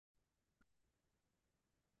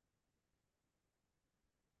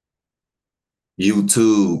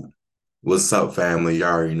YouTube, what's up, family? You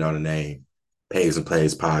already know the name. Pays and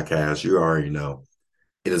Plays Podcast. You already know.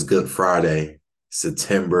 It is Good Friday,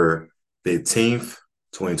 September 15th,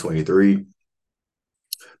 2023.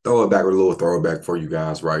 Throw it back with a little throwback for you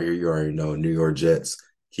guys right here. You already know New York Jets,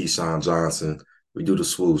 Keyshawn Johnson. We do the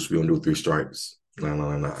swoosh. We don't do three strikes. No,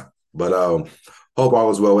 no, no, no. But hope all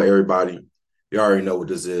is well with everybody. You already know what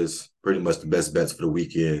this is. Pretty much the best bets for the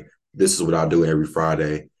weekend. This is what I do every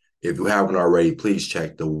Friday. If you haven't already, please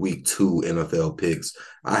check the week 2 NFL picks.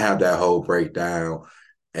 I have that whole breakdown,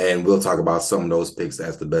 and we'll talk about some of those picks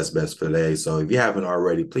as the best bets for today. So if you haven't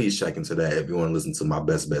already, please check into that if you want to listen to my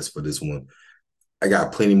best bets for this one. I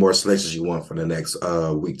got plenty more selections you want for the next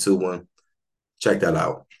week 2 one. Check that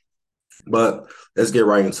out. But let's get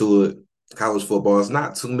right into it. College football is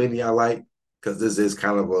not too many I like because this is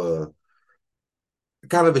kind of a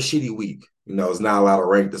shitty week. You know, it's not a lot of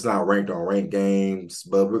ranked. It's not ranked on ranked games,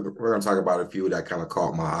 but we're going to talk about a few that kind of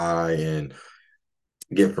caught my eye and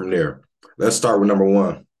get from there. Let's start with number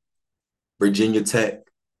one, Virginia Tech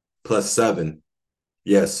 +7.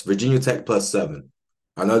 Yes, Virginia Tech +7.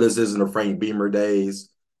 I know this isn't the Frank Beamer days,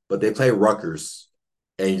 but they play Rutgers,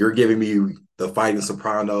 and you're giving me the Fighting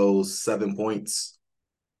Sopranos 7 points.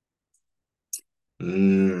 I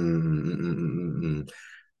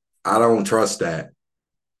don't trust that.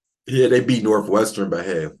 Yeah, they beat Northwestern, but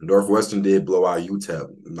hey, Northwestern did blow out UTEP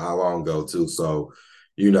not long ago too. So,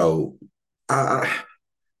 you know, I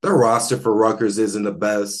the roster for Rutgers isn't the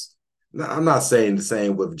best. I'm not saying the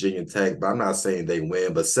same with Virginia Tech, but I'm not saying they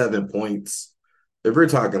win. But 7 points, if we're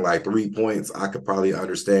talking like 3 points, I could probably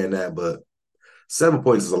understand that. But 7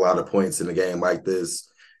 points is a lot of points in a game like this.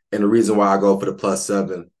 And the reason why I go for the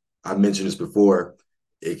 +7, I mentioned this before,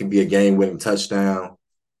 it can be a game-winning touchdown,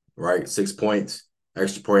 right? 6 points.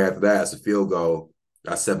 Extra point after that, it's a field goal.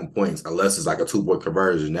 That's 7 points, unless it's like a 2 point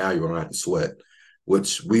conversion. Now you're going to have to sweat,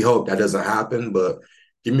 which we hope that doesn't happen. But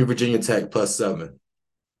give me Virginia Tech +7.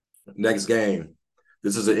 Next game.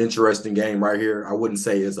 This is an interesting game right here. I wouldn't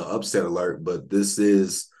say it's an upset alert, but this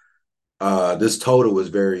total was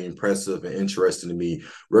very impressive and interesting to me.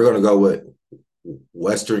 We're going to go with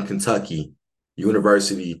Western Kentucky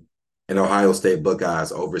University and Ohio State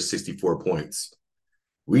Buckeyes over 64 points.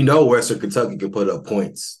 We know Western Kentucky can put up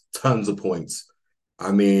points, tons of points.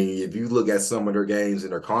 I mean, if you look at some of their games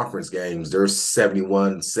in their conference games, there's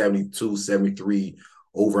 71, 72, 73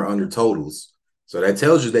 over under totals. So that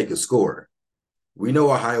tells you they can score. We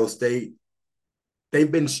know Ohio State,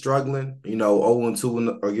 they've been struggling,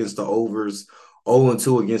 0-2 against the overs,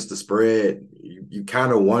 0-2 against the spread. You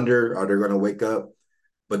kind of wonder, are they going to wake up?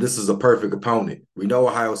 But this is a perfect opponent. We know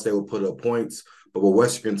Ohio State will put up points, but with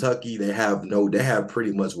Western Kentucky, they have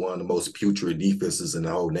pretty much one of the most putrid defenses in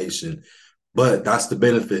the whole nation. But that's the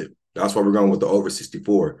benefit. That's why we're going with the over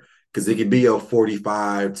 64, because it could be a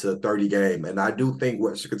 45 to 30 game. And I do think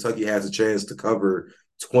Western Kentucky has a chance to cover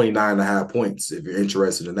 29 and a half points if you're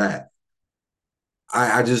interested in that.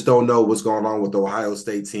 I just don't know what's going on with the Ohio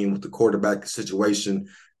State team with the quarterback situation.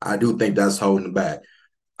 I do think that's holding them back.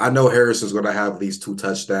 I know Harrison's going to have at least 2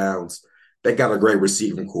 touchdowns. They got a great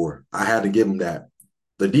receiving core. I had to give them that.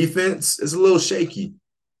 The defense is a little shaky,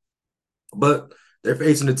 but they're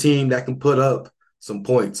facing a team that can put up some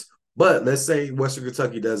points. But let's say Western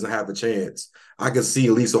Kentucky doesn't have a chance. I can see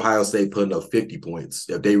at least Ohio State putting up 50 points.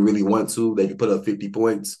 If they really want to, they can put up 50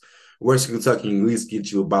 points. Western Kentucky can at least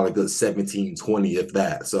get you about a good 17, 20, if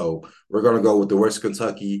that. So we're going to go with the Western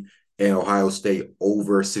Kentucky and Ohio State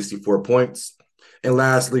over 64 points. And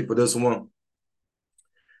lastly, for this one,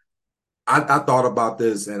 I thought about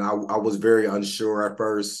this and I was very unsure at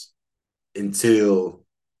first until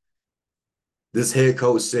this head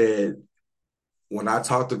coach said, when I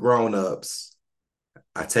talk to grown-ups,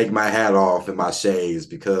 I take my hat off and my shades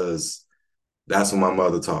because that's what my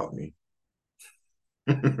mother taught me.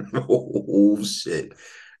 Oh, shit.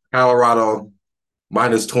 Colorado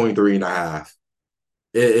minus 23 and a half.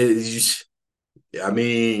 I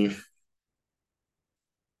mean,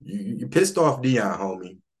 you pissed off Dion,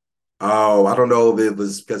 homie. Oh, I don't know if it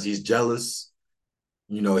was because he's jealous.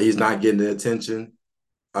 He's not getting the attention.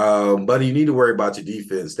 But you need to worry about your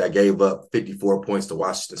defense that gave up 54 points to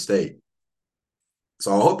Washington State.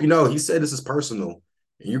 So I hope you know he said this is personal.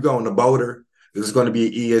 And you're going to Boulder. This is going to be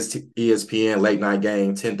an ESPN late night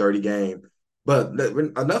game, 10:30 game. But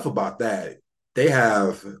enough about that. They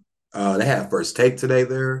have First Take today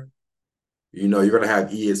there. You're going to have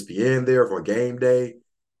ESPN there for game day.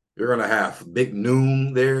 You're going to have Big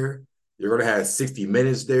Noon there. You're going to have 60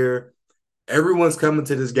 Minutes there. Everyone's coming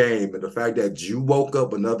to this game, and the fact that you woke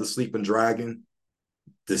up another sleeping dragon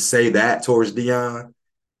to say that towards Dion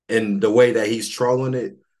and the way that he's trolling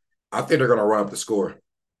it, I think they're going to run up the score.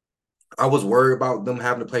 I was worried about them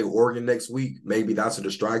having to play Oregon next week. Maybe that's a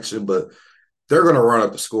distraction, but they're going to run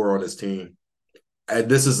up the score on this team. And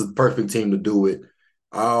this is the perfect team to do it.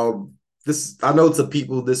 This I know to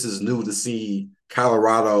people this is new to see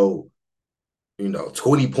Colorado,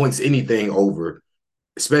 20 points anything over,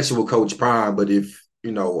 especially with Coach Prime. But if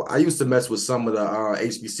I used to mess with some of the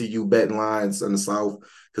HBCU betting lines in the South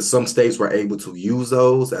because some states were able to use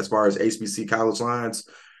those as far as HBC college lines.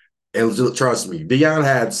 And trust me, Deion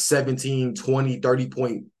had 17, 20,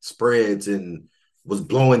 30-point spreads and was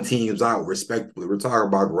blowing teams out respectively. We're talking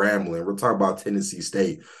about Grambling. We're talking about Tennessee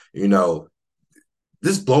State. You know,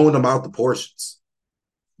 just blowing them out the portions.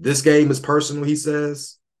 This game is personal, he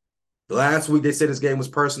says. Last week, they said this game was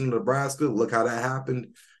personal in Nebraska. Look how that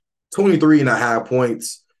happened. 23.5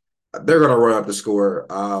 points. They're going to run up the score.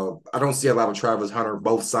 I don't see a lot of Travis Hunter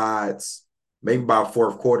both sides. Maybe by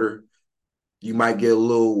fourth quarter, you might get a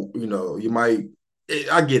little,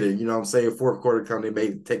 I get it. You know what I'm saying? Fourth quarter come, they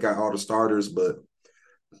may take out all the starters, but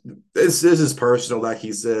this is personal, like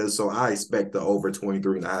he says. So I expect the over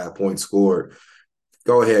 23.5 points scored.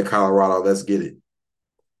 Go ahead, Colorado. Let's get it.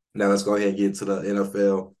 Now let's go ahead and get into the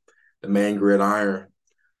NFL, the main gridiron.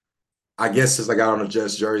 I guess since I got on the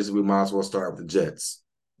Jets jersey, we might as well start with the Jets.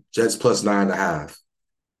 Jets plus 9.5.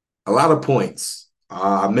 A lot of points.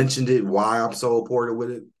 I mentioned it, why I'm so important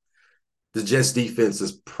with it. The Jets defense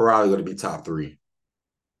is probably going to be top three.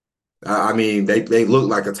 I mean, they look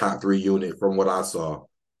like a top three unit from what I saw.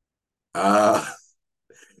 Uh,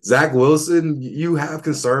 Zach Wilson, you have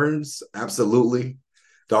concerns, absolutely.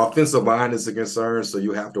 The offensive line is a concern, so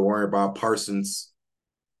you have to worry about Parsons.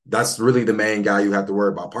 That's really the main guy you have to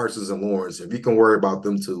worry about, Parsons and Lawrence. If you can worry about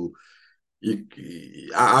them two,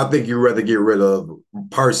 I think you'd rather get rid of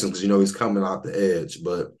Parsons because he's coming out the edge.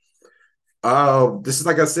 But this is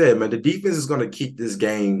like I said, man, the defense is going to keep this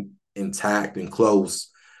game intact and close.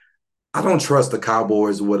 I don't trust the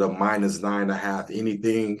Cowboys with a minus 9.5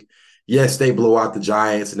 anything. Yes, they blow out the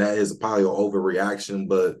Giants, and that is probably an overreaction,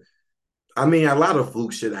 but I mean, a lot of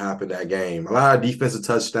fluke shit happened that game. A lot of defensive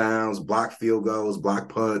touchdowns, block field goals, block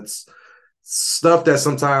punts, stuff that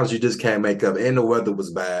sometimes you just can't make up. And the weather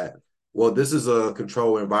was bad. Well, this is a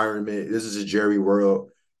controlled environment. This is a Jerry world.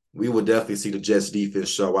 We will definitely see the Jets defense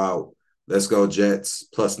show out. Let's go Jets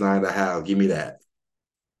plus 9.5. Give me that.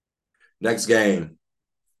 Next game,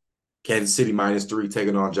 Kansas City -3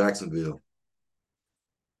 taking on Jacksonville.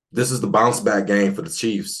 This is the bounce back game for the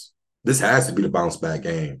Chiefs. This has to be the bounce back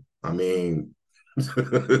game. I mean,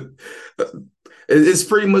 it's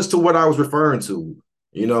pretty much to what I was referring to.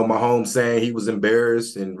 Mahomes saying he was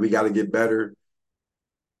embarrassed and we got to get better.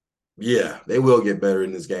 Yeah, they will get better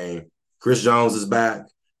in this game. Chris Jones is back.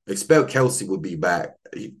 Expect Kelsey will be back.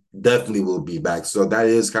 He definitely will be back. So that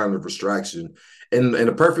is kind of a distraction. And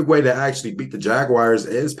the perfect way to actually beat the Jaguars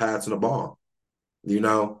is passing the ball. If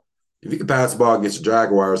you can pass the ball against the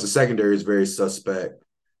Jaguars, the secondary is very suspect.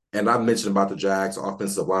 And I mentioned about the Jags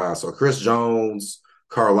offensive line. So Chris Jones,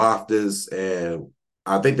 Karlaftis, and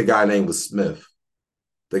I think the guy named was Smith,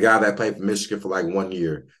 the guy that played for Michigan for like 1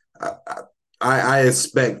 year. I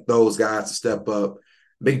expect those guys to step up.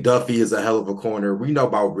 McDuffie is a hell of a corner. We know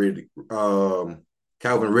about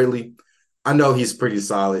Calvin Ridley. I know he's pretty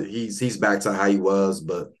solid. He's back to how he was,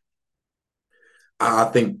 but I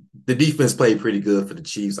think the defense played pretty good for the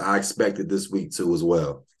Chiefs. I expected this week too as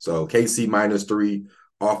well. So KC -3,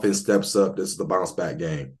 offense steps up. This is the bounce back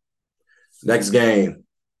game. Next game,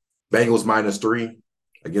 Bengals -3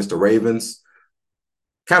 against the Ravens.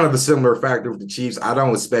 Kind of a similar factor with the Chiefs. I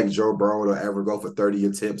don't expect Joe Burrow to ever go for 30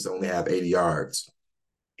 attempts and only have 80 yards.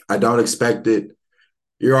 I don't expect it.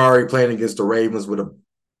 You're already playing against the Ravens with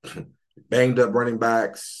a banged up running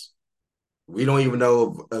backs. We don't even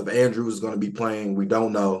know if Andrews is going to be playing. We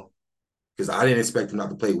don't know because I didn't expect him not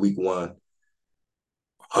to play week 1.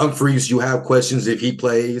 Humphreys, you have questions if he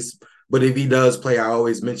plays, but if he does play, I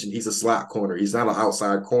always mention he's a slot corner. He's not an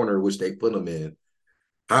outside corner, which they put him in.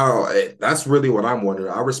 That's really what I'm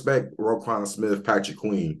wondering. I respect Roquan Smith, Patrick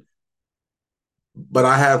Queen, but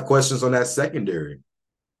I have questions on that secondary.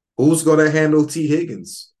 Who's going to handle T.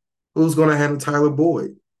 Higgins? Who's going to handle Tyler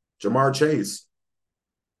Boyd? Jamar Chase?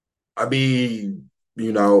 I mean,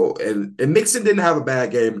 and Mixon didn't have a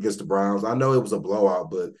bad game against the Browns. I know it was a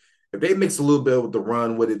blowout, but if they mix a little bit with the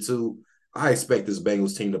run with it too, I expect this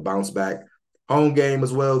Bengals team to bounce back. Home game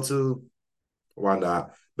as well too. Why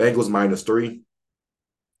not? Bengals -3.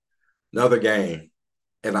 Another game.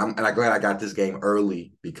 And I'm glad I got this game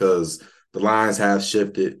early because the lines have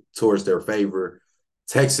shifted towards their favor.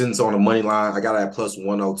 Texans on the money line, I got it at plus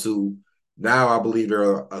 102. Now I believe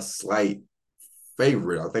they're a slight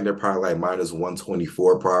favorite. I think they're probably like minus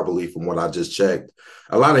 124, probably from what I just checked.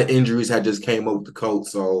 A lot of injuries had just came up with the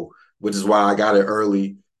Colts, so which is why I got it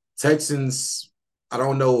early. Texans, I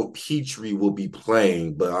don't know if Petrie will be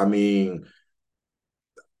playing, but I mean,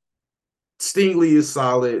 Stingley is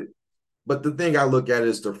solid. But the thing I look at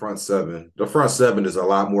is the front seven. The front seven is a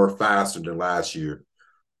lot more faster than last year.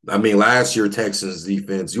 I mean, last year Texans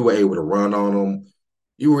defense, you were able to run on them.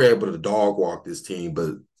 You were able to dog walk this team,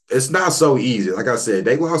 but it's not so easy. Like I said,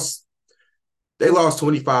 they lost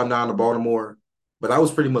 25-9 to Baltimore, but I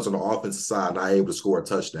was pretty much on the offensive side, not able to score a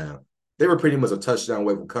touchdown. They were pretty much a touchdown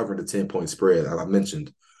away from covering the 10-point spread, as I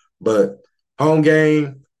mentioned. But home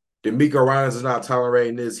game, D'Amico Ryans is not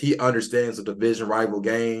tolerating this. He understands the division rival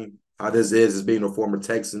game, how this is as being a former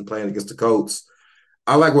Texan playing against the Colts.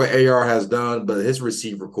 I like what AR has done, but his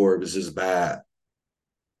receiver corps is just bad.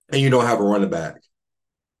 And you don't have a running back.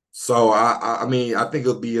 So I mean, I think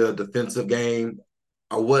it'll be a defensive game.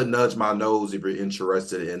 I would nudge my nose if you're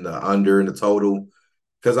interested in the under and the total,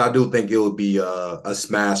 because I do think it would be a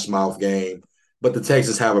smash mouth game. But the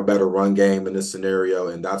Texans have a better run game in this scenario,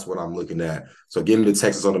 and that's what I'm looking at. So give me the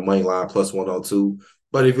Texans on the money line plus 102.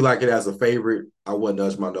 But if you like it as a favorite, I would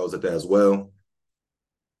nudge my nose at that as well.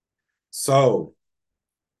 So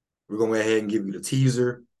we're going to go ahead and give you the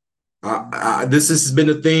teaser. This has been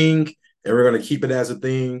a thing, and we're going to keep it as a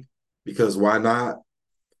thing because why not?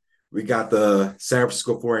 We got the San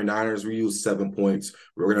Francisco 49ers. We use 7 points.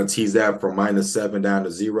 We're going to tease that from -7 down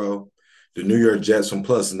to 0. The New York Jets from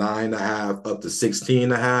 +9.5 up to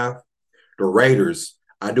 16.5. The Raiders,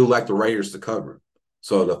 I do like the Raiders to cover.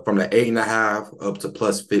 So from the 8.5 up to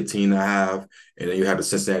 +15.5. And then you have the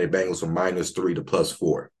Cincinnati Bengals from -3 to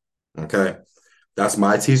 +4. Okay. That's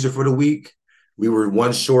my teaser for the week. We were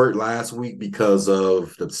one short last week because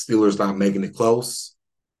of the Steelers not making it close,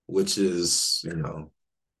 which is,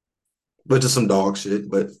 but just some dog shit,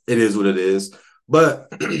 but it is what it is.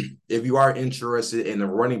 But if you are interested in a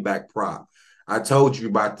running back prop, I told you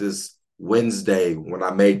about this Wednesday when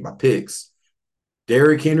I made my picks.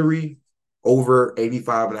 Derrick Henry over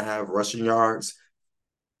 85.5 rushing yards.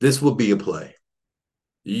 This will be a play.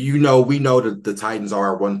 We know that the Titans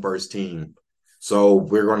are a run first team. So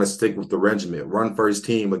we're going to stick with the regiment. Run first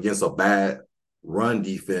team against a bad run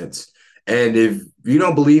defense. And if you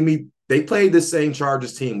don't believe me, they played the same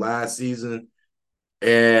Chargers team last season.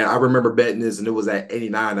 And I remember betting this, and it was at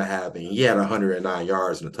 89.5, and he had 109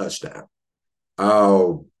 yards and a touchdown.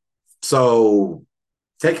 So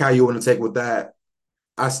take how you want to take with that.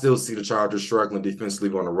 I still see the Chargers struggling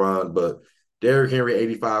defensively on the run, but Derrick Henry,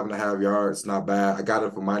 85.5 yards, not bad. I got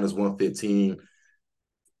it for -115.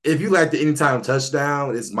 If you like the anytime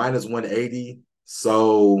touchdown, it's -180.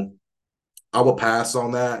 So I will pass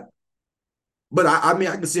on that. But I mean,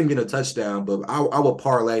 I can see him getting a touchdown, but I will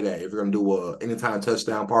parlay that. If you're going to do a anytime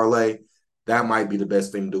touchdown parlay, that might be the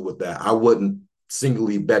best thing to do with that. I wouldn't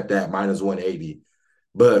singly bet that -180.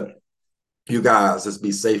 But you guys, let's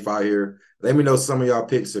be safe out here. Let me know some of y'all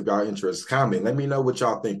picks if y'all interested. Comment. Let me know what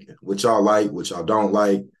y'all thinking, what y'all like, what y'all don't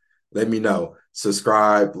like. Let me know.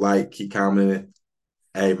 Subscribe, like, keep commenting.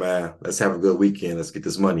 Hey, man, let's have a good weekend. Let's get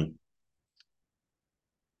this money.